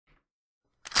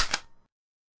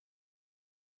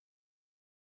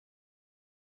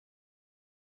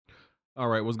All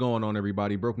right, what's going on,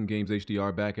 everybody? Broken Games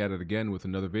HDR back at it again with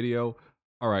another video.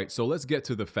 All right, so let's get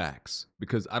to the facts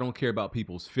because I don't care about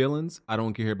people's feelings. I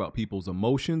don't care about people's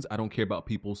emotions. I don't care about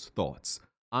people's thoughts.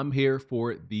 I'm here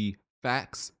for the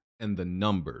facts and the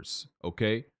numbers,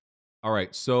 okay? All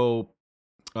right, so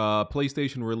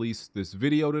PlayStation released this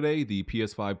video today, the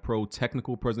PS5 Pro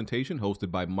technical presentation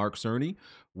hosted by Mark Cerny,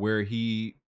 where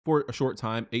he, for a short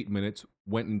time, 8 minutes,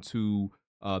 went into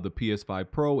the PS5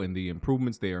 Pro and the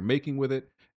improvements they are making with it.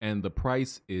 And the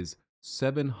price is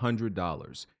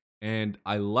 $700. And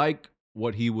I like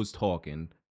what he was talking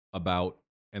about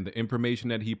and the information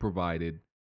that he provided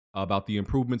about the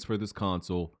improvements for this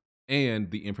console and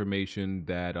the information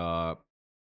that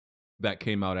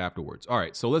came out afterwards. All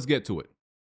right, so let's get to it.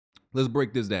 Let's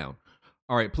break this down.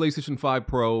 All right, PlayStation 5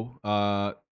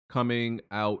 Pro coming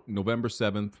out November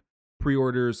 7th.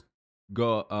 Pre-orders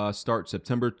go start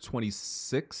September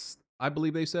 26th, I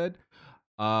believe they said.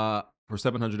 For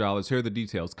 $700. Here are the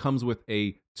details. Comes with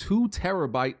a 2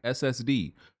 terabyte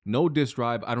SSD. No disk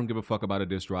drive. I don't give a fuck about a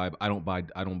disk drive. I don't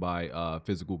buy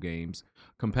physical games.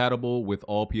 Compatible with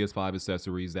all PS5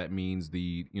 accessories. That means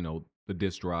the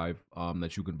disc drive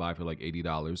that you can buy for like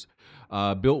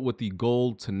 $80. Built with the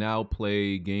goal to now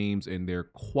play games in their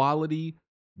quality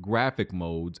graphic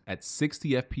modes at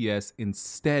 60 FPS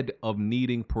instead of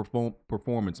needing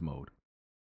performance mode.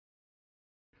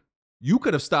 You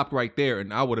could have stopped right there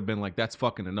and I would have been like, that's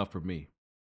fucking enough for me.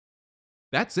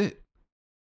 That's it.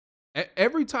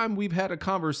 Every time we've had a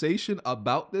conversation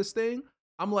about this thing,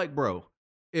 I'm like, bro,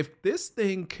 if this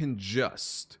thing can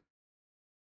just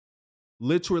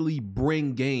literally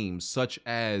bring games such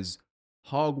as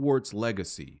Hogwarts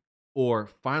Legacy or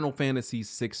Final Fantasy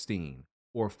 16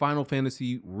 or Final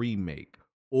Fantasy Remake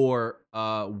or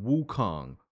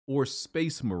Wukong or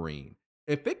Space Marine,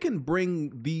 if it can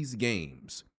bring these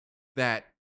games that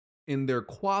in their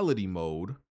quality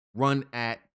mode run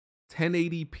at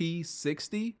 1080p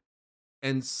 60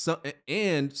 and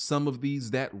some of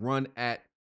these that run at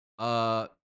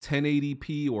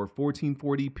 1080p or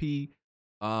 1440p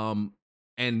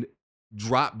and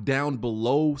drop down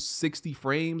below 60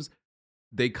 frames,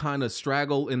 they kind of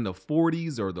straggle in the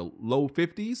 40s or the low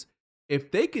 50s.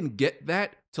 If they can get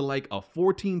that to like a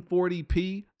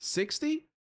 1440p 60,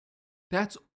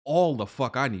 that's all the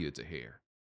fuck I needed to hear.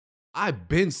 I've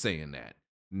been saying that.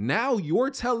 Now you're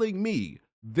telling me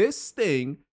this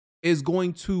thing is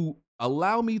going to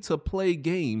allow me to play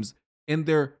games in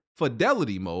their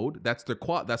fidelity mode. That's the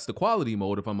quality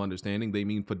mode, if I'm understanding. They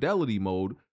mean fidelity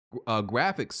mode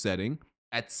graphics setting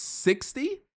at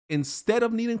 60 instead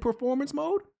of needing performance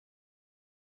mode.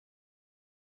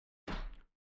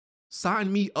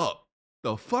 Sign me up.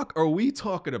 The fuck are we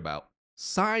talking about?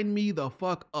 Sign me the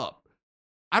fuck up.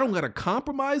 I don't gotta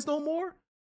compromise no more.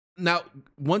 Now,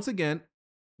 once again,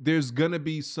 there's gonna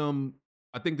be some.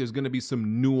 I think there's gonna be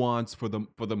some nuance for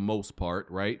the most part,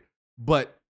 right?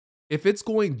 But if it's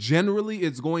going generally,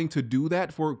 it's going to do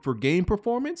that for game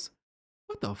performance.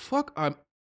 What the fuck?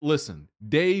 Listen.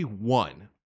 Day one,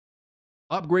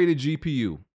 upgraded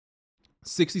GPU,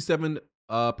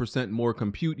 67% more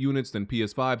compute units than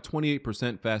PS5,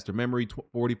 28% faster memory,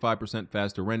 45%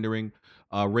 faster rendering,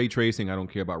 ray tracing. I don't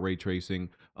care about ray tracing.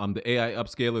 The AI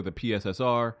upscaler, the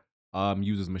PSSR,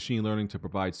 uses machine learning to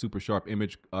provide super sharp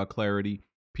image clarity.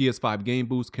 PS5 Game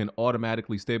Boost can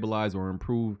automatically stabilize or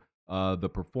improve the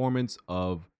performance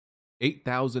of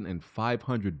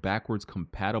 8,500 backwards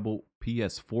compatible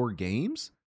PS4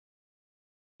 games.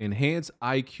 Enhance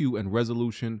IQ and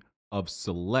resolution of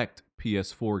select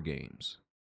PS4 games.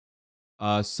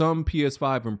 Some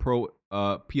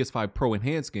PS5 Pro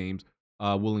enhanced games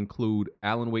will include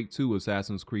Alan Wake 2,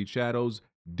 Assassin's Creed Shadows,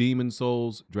 Demon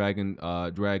Souls,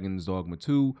 Dragon's Dogma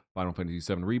 2, Final Fantasy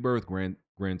 7 Rebirth, Gran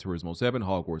Turismo 7,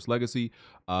 Hogwarts Legacy,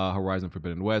 Horizon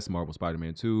Forbidden West, Marvel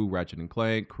Spider-Man 2, Ratchet and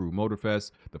Clank, Crew Motorfest,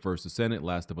 The First Descendant,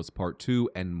 Last of Us Part 2,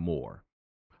 and more.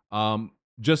 So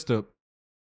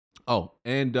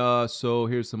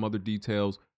here's some other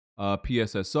details.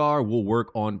 PSSR will work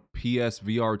on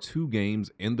PSVR 2 games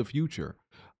in the future.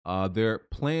 They're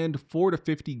planned 4 to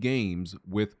 50 games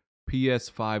with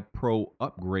PS5 Pro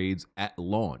upgrades at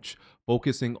launch,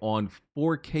 focusing on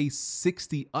 4K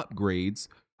 60 upgrades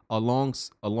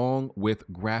along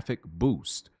with graphic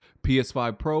boost.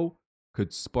 PS5 Pro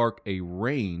could spark a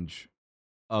range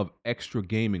of extra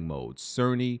gaming modes.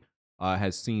 Cerny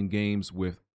has seen games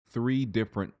with 3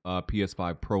 different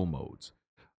PS5 Pro modes.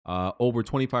 Over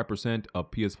 25%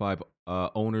 of PS5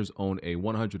 owners own a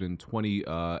 120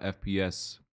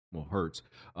 FPS, hertz,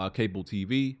 cable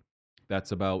TV.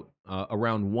 That's about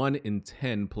around 1 in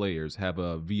 10 players have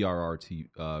a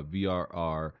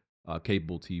VRR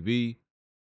cable TV.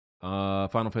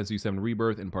 Final Fantasy VII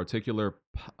Rebirth in particular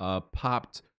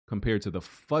popped compared to the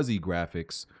fuzzy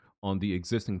graphics on the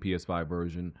existing PS5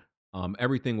 version.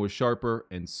 Everything was sharper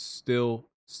and still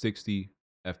 60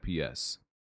 FPS.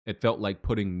 It felt like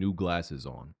putting new glasses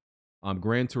on.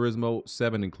 Gran Turismo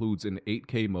 7 includes an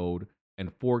 8K mode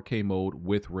and 4K mode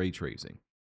with ray tracing.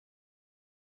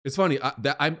 It's funny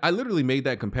I literally made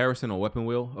that comparison on Weapon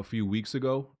Wheel a few weeks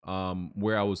ago,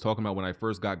 where I was talking about when I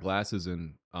first got glasses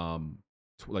in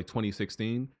like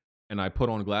 2016, and I put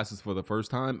on glasses for the first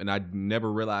time, and I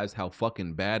never realized how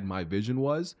fucking bad my vision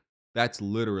was. That's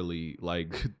literally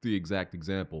like the exact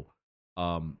example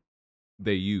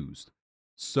they used.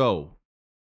 So,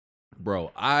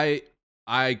 bro, I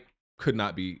could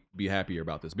not be happier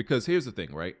about this, because here's the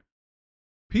thing, right?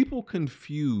 People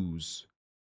confuse,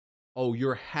 oh,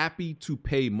 you're happy to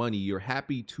pay money, you're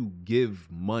happy to give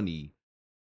money,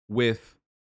 with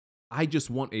I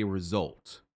just want a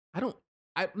result. I'm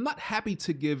not happy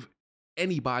to give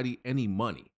anybody any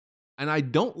money. And I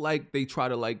don't like they try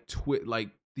to like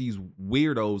these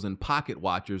weirdos and pocket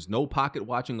watchers, no pocket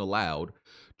watching allowed,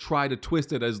 try to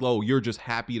twist it as though you're just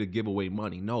happy to give away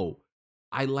money. No,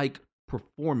 I like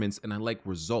performance and I like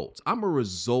results. I'm a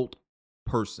result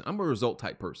person. I'm a result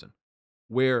type person,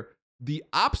 where the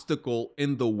obstacle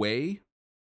in the way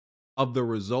of the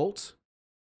result,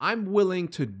 I'm willing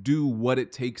to do what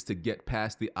it takes to get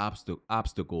past the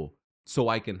obstacle so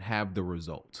I can have the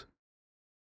result.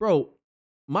 Bro,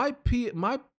 my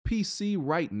PC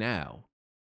right now,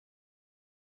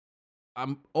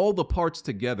 I'm all the parts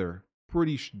together.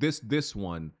 This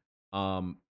one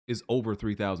is over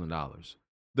 $3,000.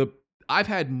 I've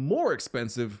had more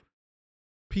expensive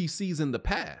PCs in the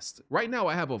past. Right now,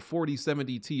 I have a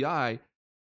 4070 Ti,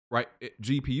 right,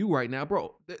 GPU right now,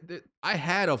 bro. I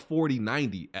had a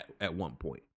 4090 at one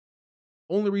point.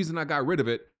 Only reason I got rid of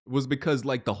it was because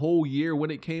like the whole year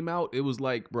when it came out, it was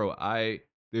like, bro,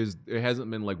 there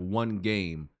hasn't been like one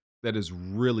game that is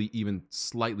really even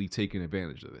slightly taking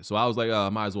advantage of this. So I was like, I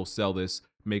might as well sell this,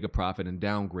 make a profit, and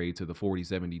downgrade to the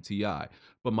 4070 Ti.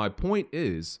 But my point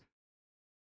is,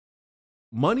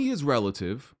 money is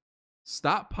relative.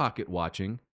 Stop pocket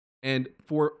watching. And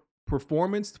for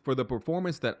the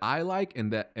performance that I like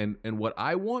and what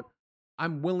I want,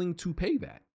 I'm willing to pay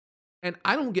that. And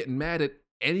I don't get mad at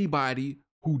anybody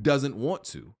who doesn't want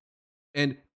to.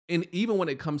 And even when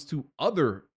it comes to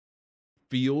other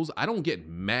fields, I don't get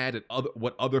mad at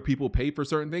what other people pay for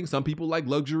certain things. Some people like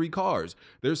luxury cars.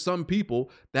 There's some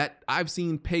people that I've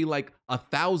seen pay like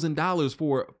 $1,000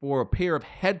 for a pair of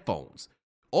headphones,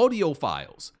 audio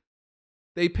files.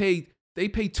 They pay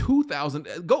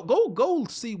 $2,000. Go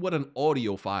see what an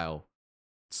audiophile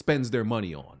spends their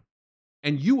money on,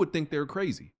 and you would think they're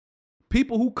crazy.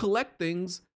 People who collect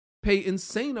things pay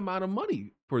insane amount of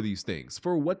money for these things,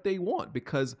 for what they want,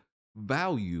 because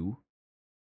value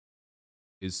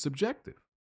is subjective.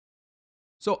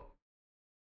 So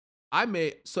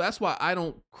that's why I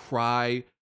don't cry.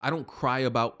 I don't cry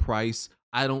about price.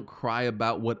 I don't cry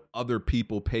about what other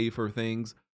people pay for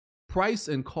things. Price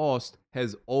and cost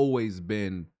has always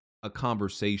been a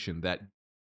conversation that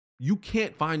you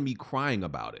can't find me crying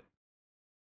about it.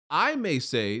 I may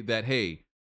say that, hey,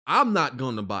 I'm not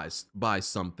going to buy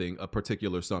something, a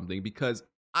particular something, because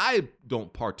I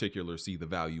don't particularly see the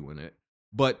value in it.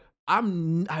 But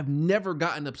I've never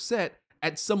gotten upset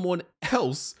at someone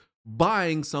else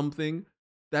buying something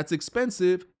that's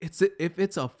expensive if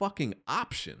it's a fucking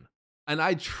option. And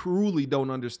I truly don't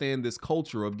understand this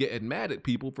culture of getting mad at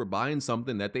people for buying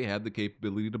something that they have the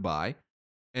capability to buy,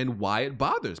 and why it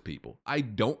bothers people. I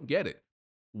don't get it.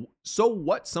 So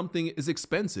what? Something is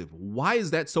expensive. Why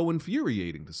is that so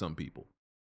infuriating to some people?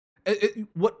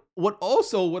 What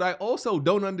I also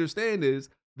don't understand is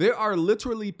there are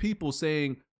literally people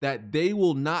saying that they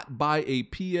will not buy a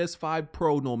PS5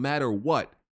 Pro no matter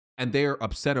what, and they're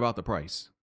upset about the price.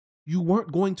 You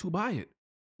weren't going to buy it.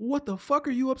 What the fuck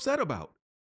are you upset about?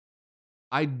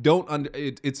 I've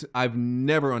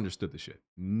never understood the shit.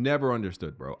 Never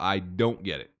understood, bro. I don't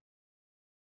get it.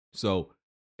 So,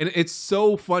 and it's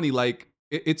so funny, like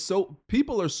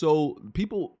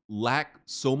people lack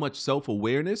so much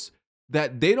self-awareness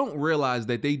that they don't realize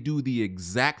that they do the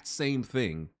exact same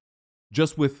thing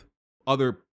just with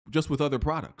other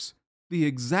products. The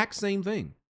exact same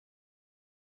thing.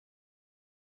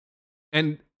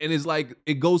 And it's like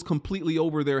it goes completely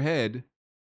over their head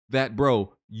that,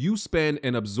 bro, you spend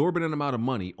an absorbent amount of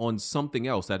money on something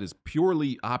else that is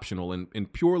purely optional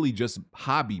and purely just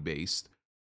hobby based.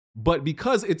 But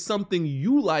because it's something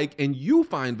you like and you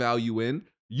find value in,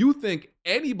 you think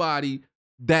anybody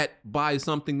that buys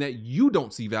something that you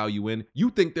don't see value in, you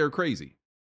think they're crazy.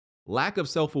 Lack of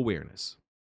self-awareness.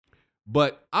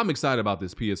 But I'm excited about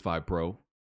this PS5 Pro.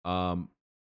 Um,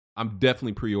 I'm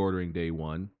definitely pre-ordering day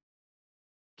one.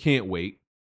 Can't wait.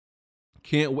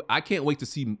 I can't wait to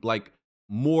see like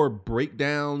more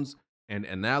breakdowns and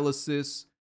analysis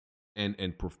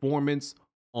and performance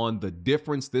on the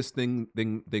difference this thing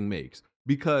makes.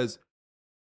 Because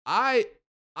I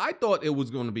I thought it was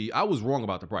going to be, I was wrong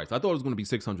about the price. I thought it was going to be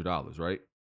 $600, right?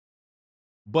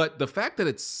 But the fact that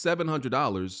it's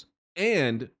 $700,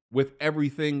 and with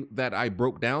everything that I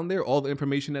broke down there, all the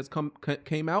information that's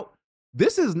came out,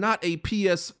 this is not a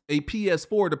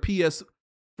PS4 to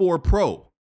PS4 Pro.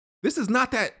 This is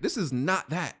not that. This is not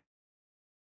that.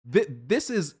 This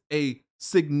is a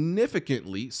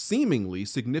seemingly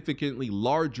significantly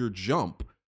larger jump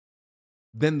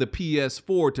than the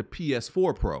PS4 to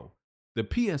PS4 Pro. The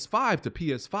PS5 to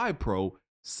PS5 Pro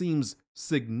seems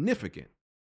significant,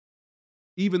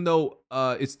 even though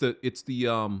it's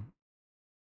the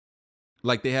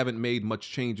like they haven't made much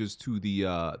changes to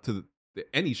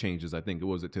any changes. I think it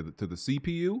was to the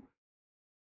CPU,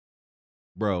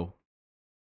 bro.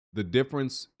 The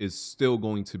difference is still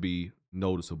going to be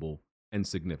noticeable and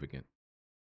significant.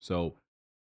 So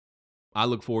I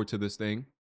look forward to this thing.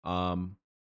 I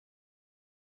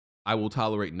will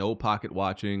tolerate no pocket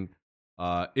watching.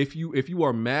 If you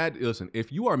are mad, listen,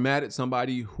 if you are mad at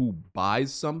somebody who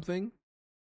buys something,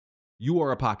 you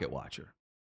are a pocket watcher.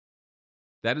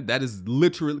 That is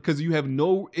literally, because you have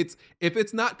no, if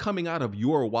it's not coming out of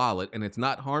your wallet and it's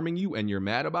not harming you and you're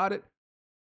mad about it,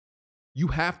 you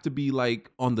have to be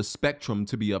like on the spectrum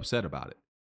to be upset about it.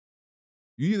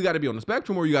 You either got to be on the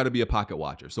spectrum or you got to be a pocket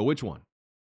watcher. So which one?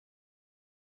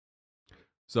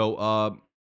 So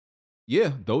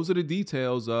yeah, those are the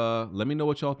details. Let me know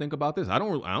what y'all think about this. I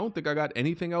don't think I got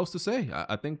anything else to say.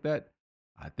 I think that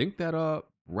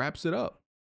wraps it up.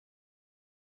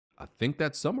 I think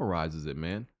that summarizes it,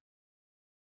 man.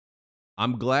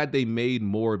 I'm glad they made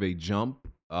more of a jump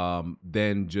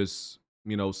than just,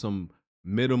 some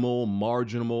minimal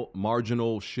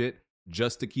marginal shit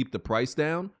just to keep the price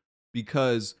down,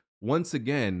 because once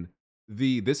again,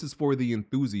 this is for the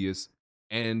enthusiasts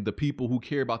and the people who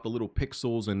care about the little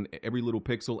pixels and every little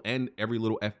pixel and every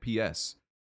little FPS,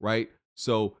 right?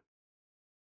 So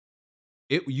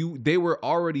they were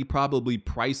already probably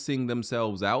pricing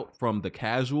themselves out from the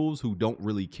casuals who don't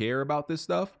really care about this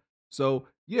stuff. So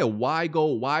yeah, why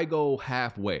go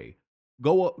halfway?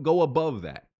 Go above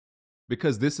that.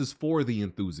 Because this is for the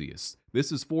enthusiasts.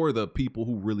 This is for the people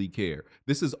who really care.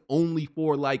 This is only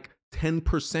for like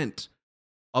 10%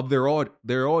 of their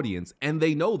audience, and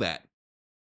they know that.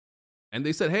 And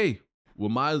they said, "Hey, we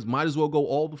might as well go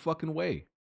all the fucking way."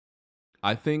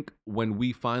 I think when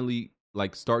we finally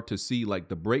like start to see like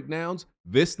the breakdowns,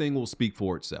 this thing will speak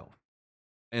for itself,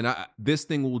 and this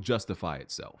thing will justify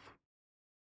itself.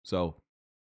 So,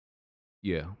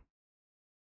 yeah.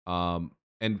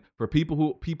 And for people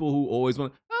who always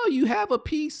want, oh, you have a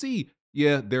PC.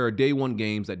 Yeah, there are day one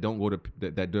games that don't go to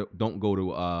don't go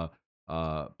to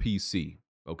PC.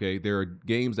 Okay, there are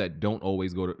games that don't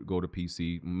always go to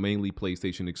PC, mainly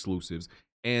PlayStation exclusives,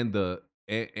 and the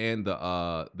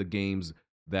games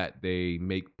that they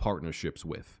make partnerships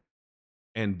with.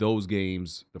 And those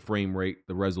games, the frame rate,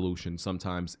 the resolution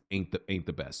sometimes ain't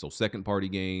the best. So second party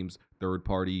games, third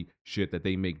party shit that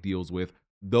they make deals with,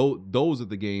 those are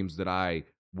the games that I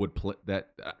would play. That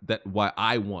why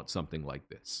I want something like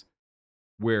this,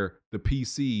 where the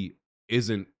PC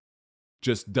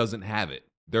doesn't have it.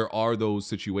 There are those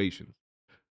situations,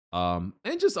 and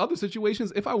just other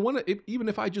situations. Even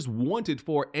if I just wanted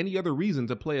for any other reason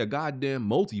to play a goddamn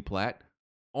multi-plat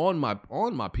on my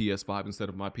PS5 instead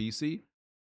of my PC,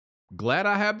 glad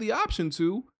I have the option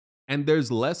to, and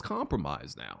there's less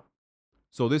compromise now.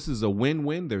 So this is a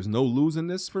win-win. There's no losing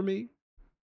this for me.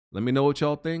 Let me know what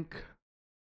y'all think.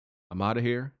 I'm out of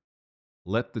here.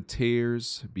 Let the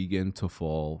tears begin to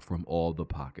fall from all the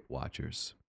pocket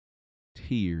watchers.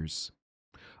 Tears.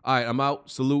 All right, I'm out.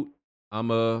 Salute.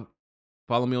 Follow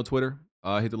me on Twitter.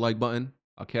 Hit the like button.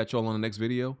 I'll catch y'all on the next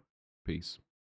video. Peace.